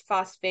 nitrates,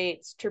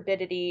 phosphates,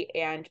 turbidity,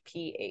 and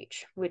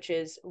pH, which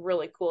is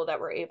really cool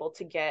that we're able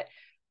to get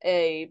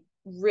a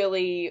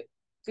really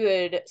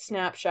good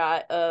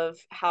snapshot of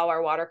how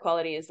our water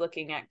quality is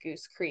looking at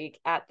Goose Creek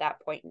at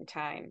that point in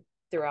time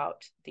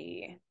throughout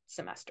the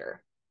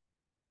semester.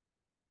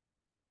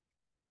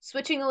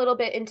 Switching a little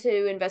bit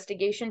into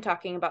investigation,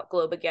 talking about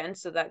GLOBE again,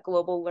 so that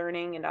global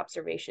learning and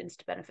observations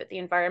to benefit the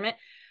environment.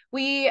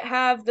 We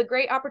have the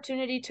great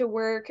opportunity to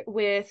work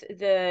with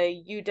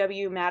the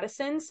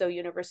UW-Madison, so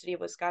University of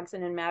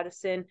Wisconsin in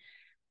Madison,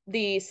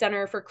 the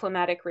Center for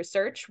Climatic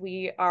Research.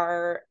 We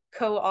are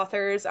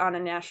co-authors on a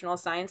National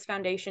Science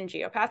Foundation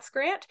Geopaths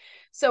grant.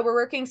 So we're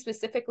working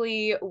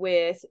specifically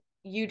with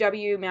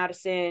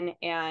UW-Madison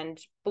and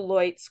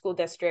Beloit School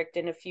District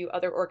and a few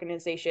other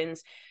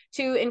organizations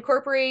to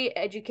incorporate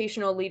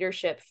educational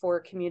leadership for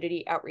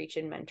community outreach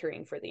and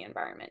mentoring for the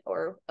environment,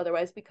 or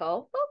otherwise we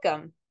call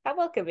Welcome. How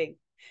welcoming.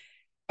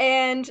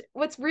 And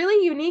what's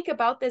really unique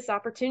about this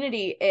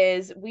opportunity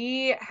is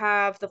we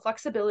have the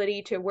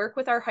flexibility to work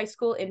with our high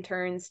school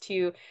interns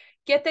to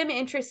get them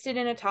interested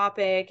in a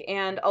topic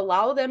and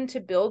allow them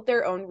to build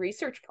their own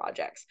research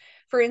projects.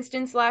 For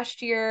instance,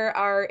 last year,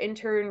 our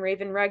intern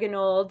Raven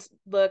Reginold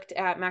looked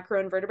at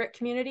macroinvertebrate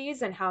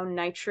communities and how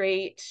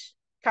nitrate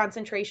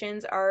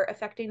concentrations are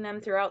affecting them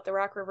throughout the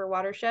Rock River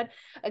watershed.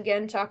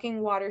 Again,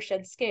 talking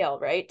watershed scale,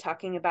 right?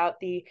 Talking about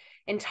the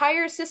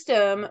entire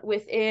system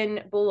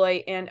within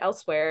Beloit and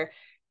elsewhere,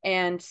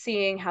 and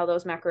seeing how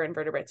those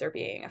macroinvertebrates are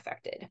being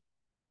affected.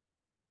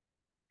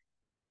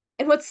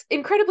 And what's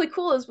incredibly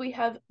cool is we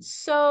have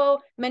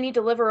so many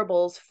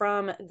deliverables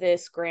from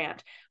this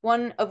grant,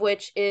 one of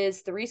which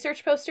is the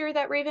research poster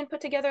that Raven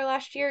put together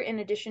last year, in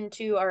addition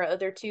to our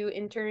other 2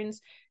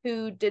 interns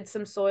who did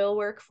some soil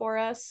work for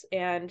us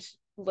and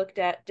looked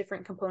at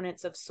different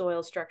components of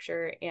soil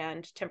structure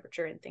and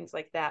temperature and things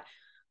like that.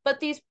 But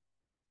these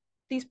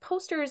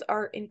posters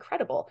are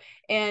incredible,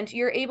 and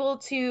you're able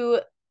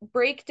to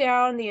break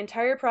down the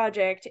entire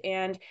project,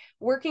 and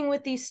working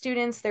with these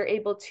students, they're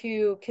able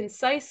to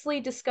concisely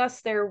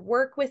discuss their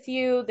work with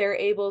you. They're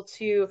able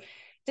to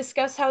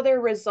discuss how their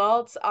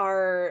results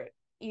are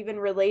even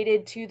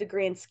related to the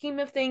grand scheme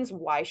of things.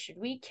 Why should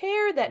we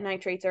care that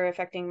nitrates are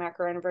affecting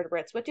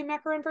macroinvertebrates? What do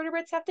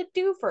macroinvertebrates have to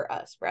do for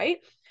us, right?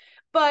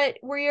 But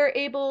we are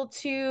able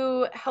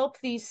to help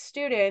these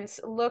students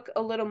look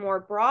a little more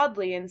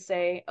broadly and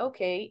say,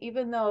 okay,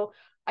 even though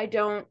I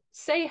don't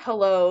say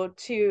hello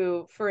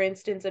to, for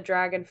instance, a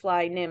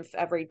dragonfly nymph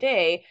every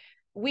day,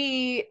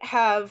 we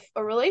have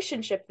a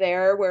relationship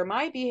there where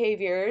my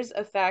behaviors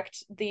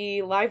affect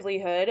the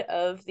livelihood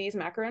of these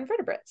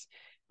macroinvertebrates,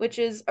 which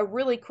is a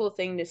really cool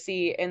thing to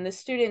see. And the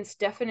students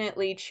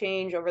definitely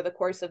change over the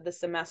course of the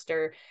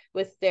semester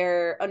with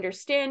their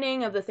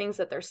understanding of the things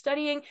that they're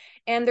studying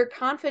and their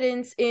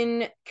confidence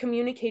in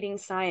communicating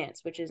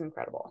science, which is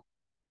incredible.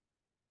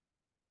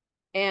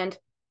 And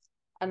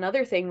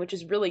another thing, which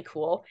is really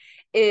cool,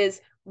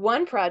 is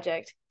one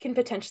project can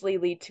potentially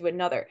lead to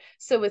another.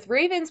 So with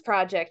Raven's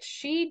project,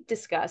 she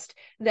discussed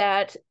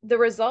that the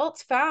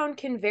results found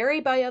can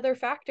vary by other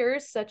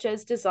factors, such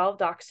as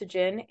dissolved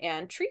oxygen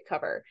and tree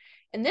cover.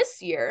 And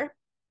this year,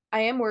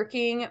 I am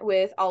working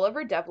with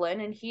Oliver Devlin,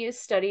 and he is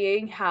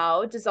studying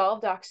how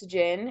dissolved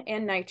oxygen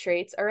and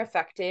nitrates are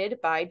affected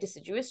by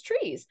deciduous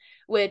trees,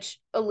 which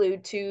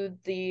allude to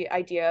the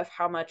idea of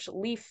how much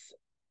leaf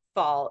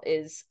fall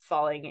is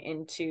falling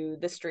into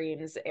the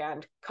streams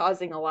and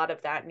causing a lot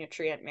of that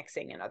nutrient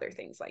mixing and other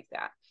things like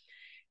that.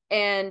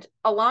 And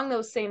along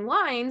those same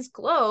lines,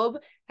 GLOBE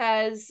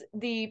has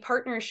the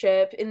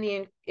partnership in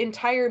the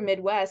entire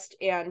Midwest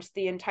and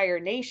the entire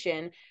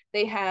nation.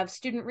 They have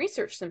student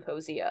research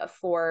symposia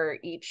for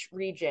each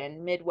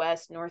region,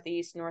 Midwest,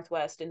 Northeast,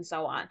 Northwest, and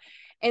so on.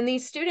 And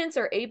these students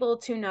are able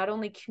to not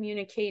only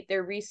communicate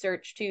their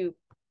research to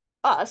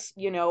us,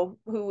 you know,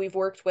 who we've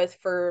worked with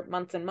for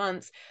months and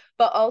months,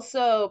 but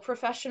also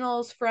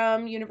professionals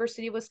from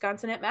University of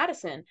Wisconsin at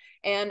Madison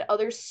and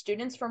other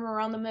students from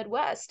around the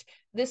Midwest.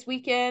 This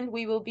weekend,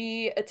 we will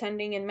be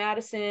attending in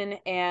Madison,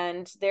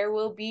 and there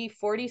will be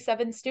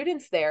 47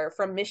 students there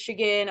from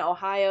Michigan,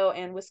 Ohio,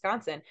 and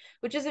Wisconsin,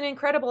 which is an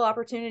incredible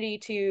opportunity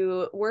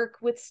to work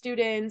with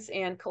students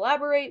and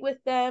collaborate with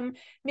them,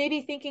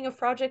 maybe thinking of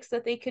projects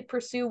that they could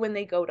pursue when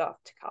they go off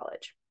to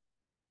college.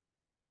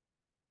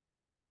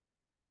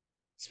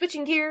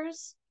 Switching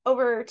gears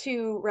over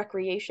to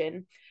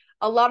recreation,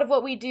 a lot of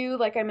what we do,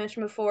 like I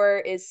mentioned before,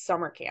 is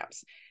summer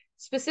camps.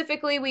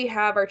 Specifically, we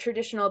have our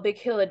traditional Big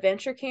Hill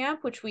Adventure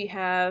Camp, which we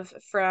have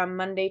from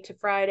Monday to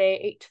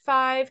Friday, 8 to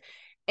 5,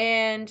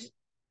 and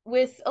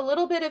with a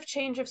little bit of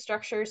change of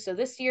structure. So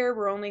this year,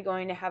 we're only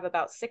going to have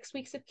about 6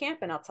 weeks of camp,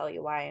 and I'll tell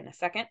you why in a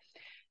second.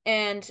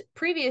 And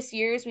previous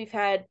years, we've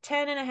had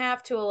 10 and a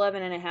half to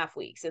 11 and a half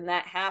weeks. And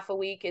that half a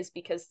week is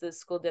because the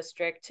school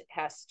district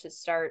has to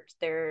start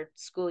their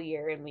school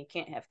year and we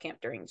can't have camp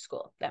during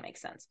school. That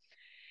makes sense.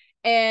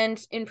 And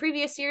in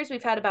previous years,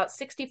 we've had about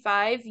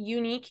 65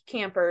 unique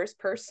campers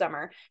per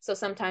summer. So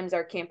sometimes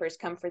our campers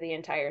come for the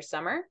entire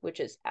summer, which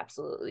is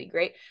absolutely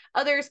great.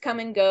 Others come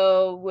and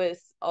go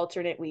with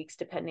alternate weeks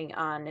depending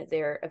on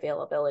their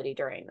availability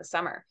during the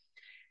summer.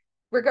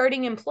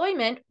 Regarding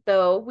employment,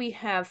 though, we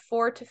have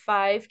 4 to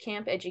 5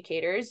 camp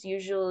educators.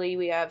 Usually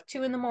we have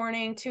 2 in the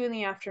morning, 2 in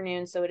the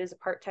afternoon, so it is a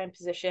part-time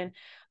position.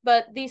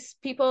 But these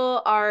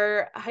people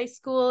are high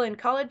school and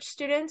college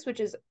students, which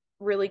is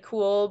really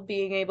cool,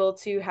 being able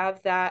to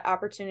have that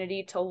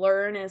opportunity to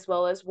learn as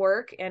well as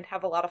work and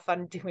have a lot of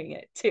fun doing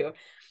it too.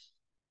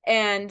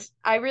 And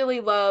I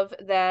really love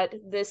that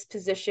this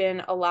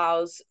position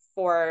allows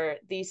for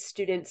these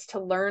students to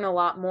learn a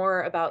lot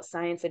more about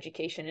science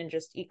education and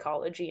just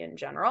ecology in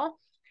general.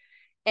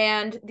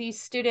 And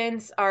these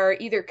students are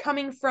either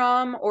coming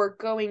from or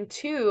going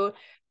to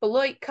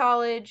Beloit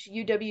College,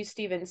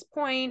 UW-Stevens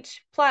Point,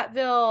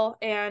 Platteville,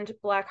 and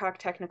Blackhawk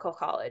Technical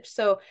College.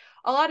 So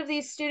a lot of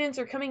these students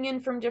are coming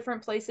in from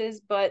different places,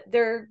 but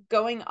they're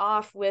going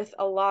off with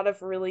a lot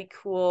of really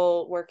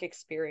cool work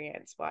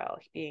experience while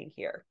being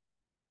here.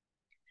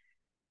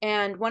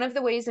 And one of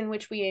the ways in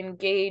which we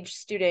engage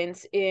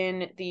students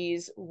in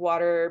these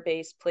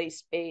water-based,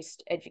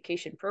 place-based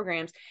education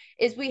programs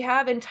is we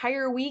have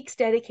entire weeks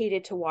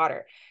dedicated to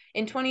water.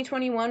 In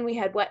 2021, we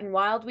had Wet and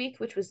Wild Week,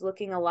 which was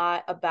looking a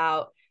lot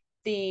about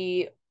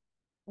the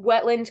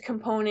wetland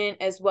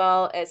component as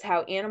well as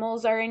how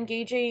animals are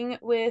engaging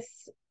with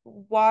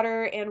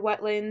water and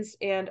wetlands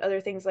and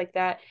other things like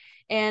that.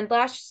 And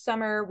last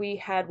summer, we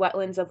had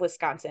Wetlands of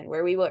Wisconsin,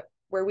 where we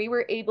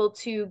were able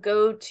to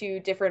go to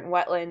different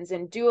wetlands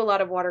and do a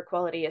lot of water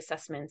quality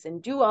assessments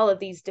and do all of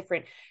these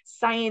different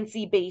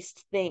sciencey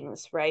based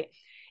things, right?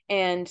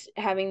 And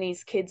having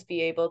these kids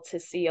be able to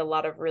see a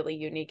lot of really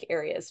unique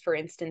areas. For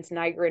instance,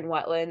 Nigrin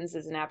Wetlands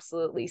is an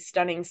absolutely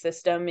stunning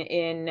system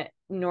in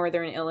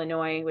northern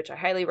Illinois, which I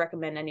highly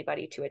recommend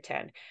anybody to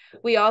attend.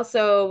 We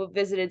also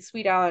visited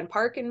Sweet Island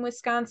Park in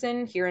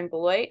Wisconsin, here in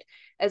Beloit,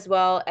 as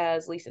well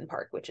as Leeson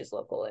Park, which is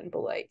local in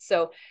Beloit.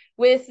 So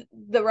with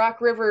the Rock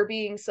River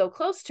being so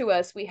close to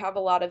us, we have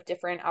a lot of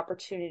different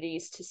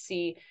opportunities to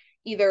see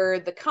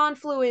either the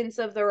confluence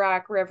of the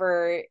Rock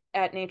River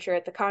at nature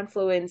at the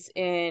confluence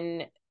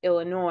in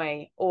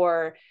Illinois,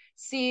 or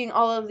seeing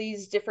all of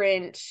these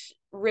different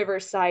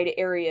riverside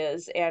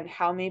areas and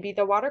how maybe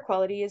the water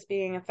quality is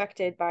being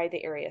affected by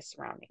the area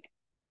surrounding it.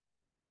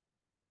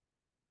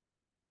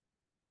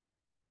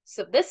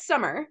 So this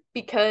summer,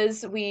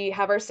 because we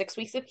have our 6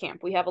 weeks of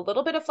camp, we have a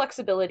little bit of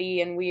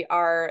flexibility and we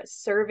are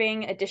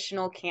serving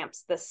additional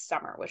camps this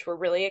summer, which we're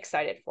really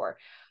excited for.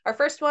 Our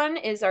first one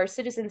is our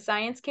citizen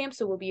science camp.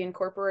 So we'll be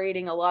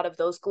incorporating a lot of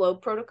those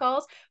GLOBE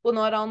protocols. We'll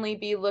not only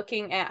be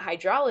looking at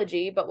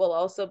hydrology, but we'll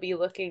also be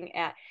looking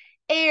at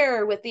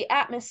air with the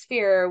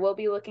atmosphere. We'll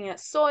be looking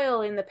at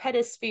soil in the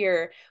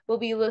pedosphere. We'll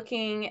be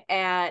looking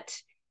at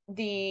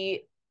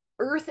the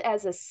Earth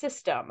as a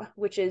system,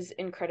 which is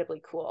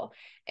incredibly cool.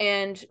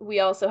 And we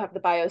also have the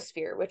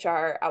biosphere, which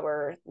are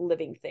our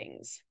living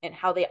things and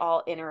how they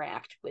all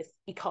interact with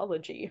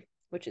ecology,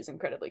 which is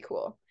incredibly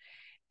cool.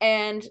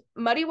 And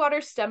Muddy Water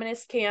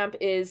STEMinist Camp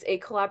is a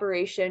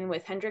collaboration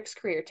with Hendrix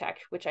Career Tech,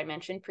 which I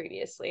mentioned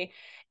previously.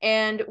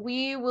 And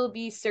we will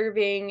be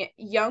serving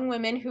young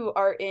women who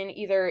are in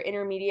either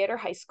intermediate or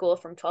high school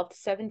from 12 to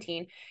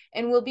 17.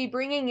 And we'll be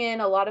bringing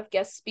in a lot of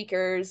guest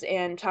speakers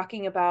and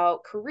talking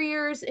about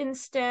careers in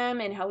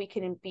STEM and how we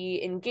can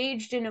be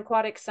engaged in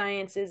aquatic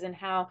sciences and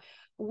how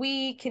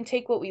we can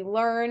take what we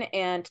learn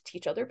and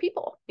teach other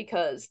people,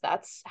 because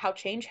that's how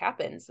change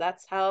happens.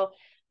 That's how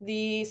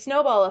the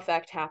snowball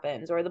effect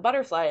happens, or the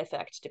butterfly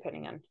effect,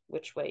 depending on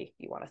which way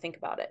you want to think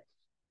about it.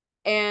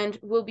 And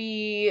we'll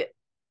be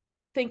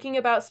thinking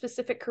about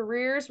specific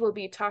careers. We'll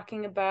be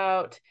talking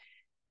about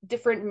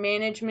different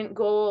management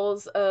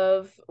goals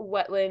of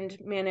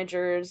wetland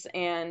managers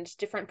and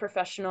different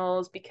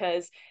professionals,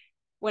 because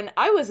when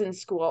I was in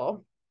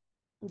school,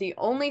 the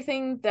only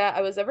thing that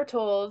I was ever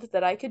told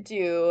that I could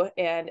do,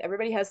 and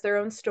everybody has their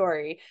own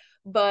story,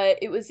 but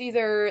it was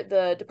either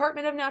the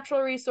Department of Natural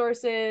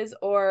Resources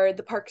or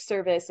the Park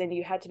Service, and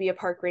you had to be a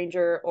park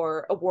ranger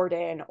or a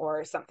warden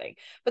or something.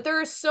 But there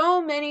are so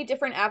many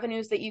different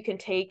avenues that you can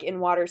take in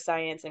water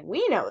science, and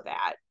we know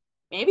that.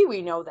 Maybe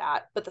we know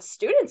that, but the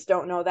students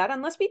don't know that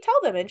unless we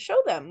tell them and show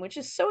them, which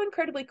is so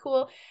incredibly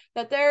cool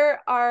that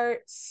there are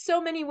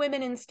so many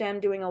women in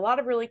STEM doing a lot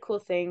of really cool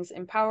things,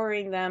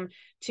 empowering them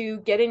to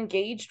get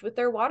engaged with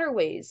their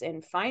waterways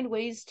and find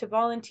ways to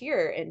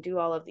volunteer and do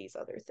all of these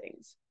other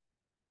things.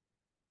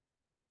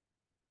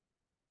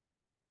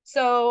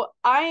 So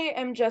I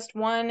am just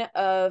one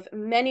of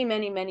many,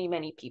 many, many,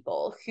 many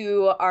people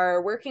who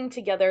are working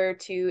together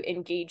to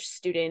engage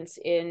students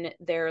in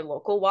their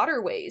local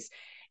waterways.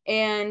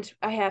 And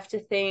I have to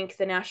thank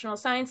the National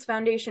Science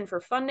Foundation for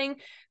funding.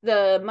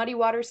 The Muddy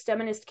Waters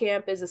STEMinist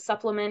Camp is a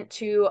supplement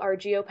to our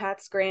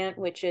GeoPaths grant,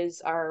 which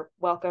is our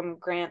welcome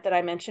grant that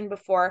I mentioned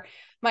before.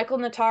 Michael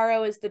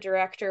Notaro is the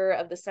director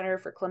of the Center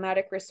for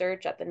Climatic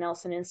Research at the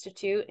Nelson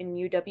Institute in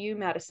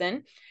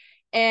UW-Madison.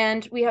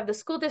 And we have the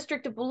School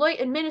District of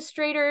Beloit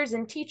administrators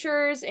and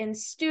teachers and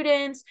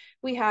students.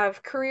 We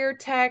have Career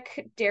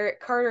Tech, Derek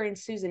Carter and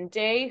Susan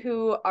Day,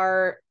 who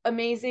are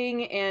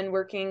amazing and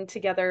working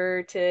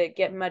together to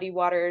get Muddy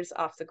Waters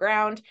off the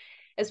ground,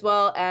 as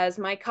well as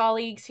my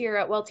colleagues here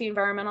at Welty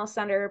Environmental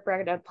Center,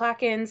 Brenda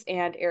Plackins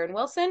and Erin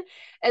Wilson,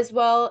 as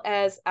well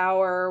as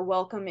our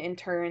welcome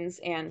interns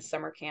and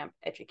summer camp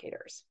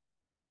educators.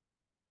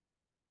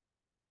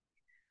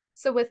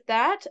 So with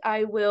that,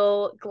 I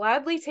will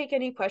gladly take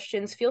any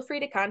questions. Feel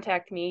free to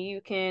contact me. You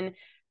can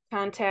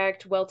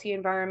contact Welty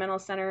Environmental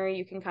Center.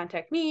 You can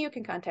contact me. You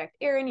can contact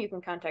Erin. You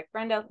can contact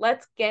Brenda.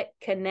 Let's get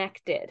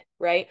connected,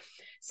 right?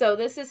 So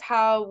this is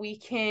how we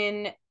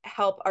can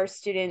help our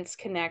students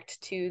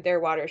connect to their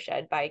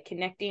watershed, by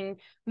connecting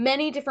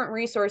many different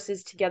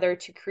resources together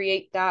to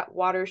create that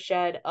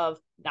watershed of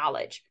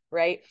knowledge,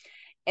 right?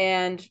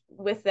 And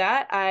with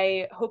that,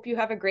 I hope you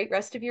have a great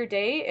rest of your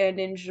day and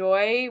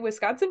enjoy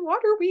Wisconsin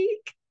Water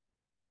Week.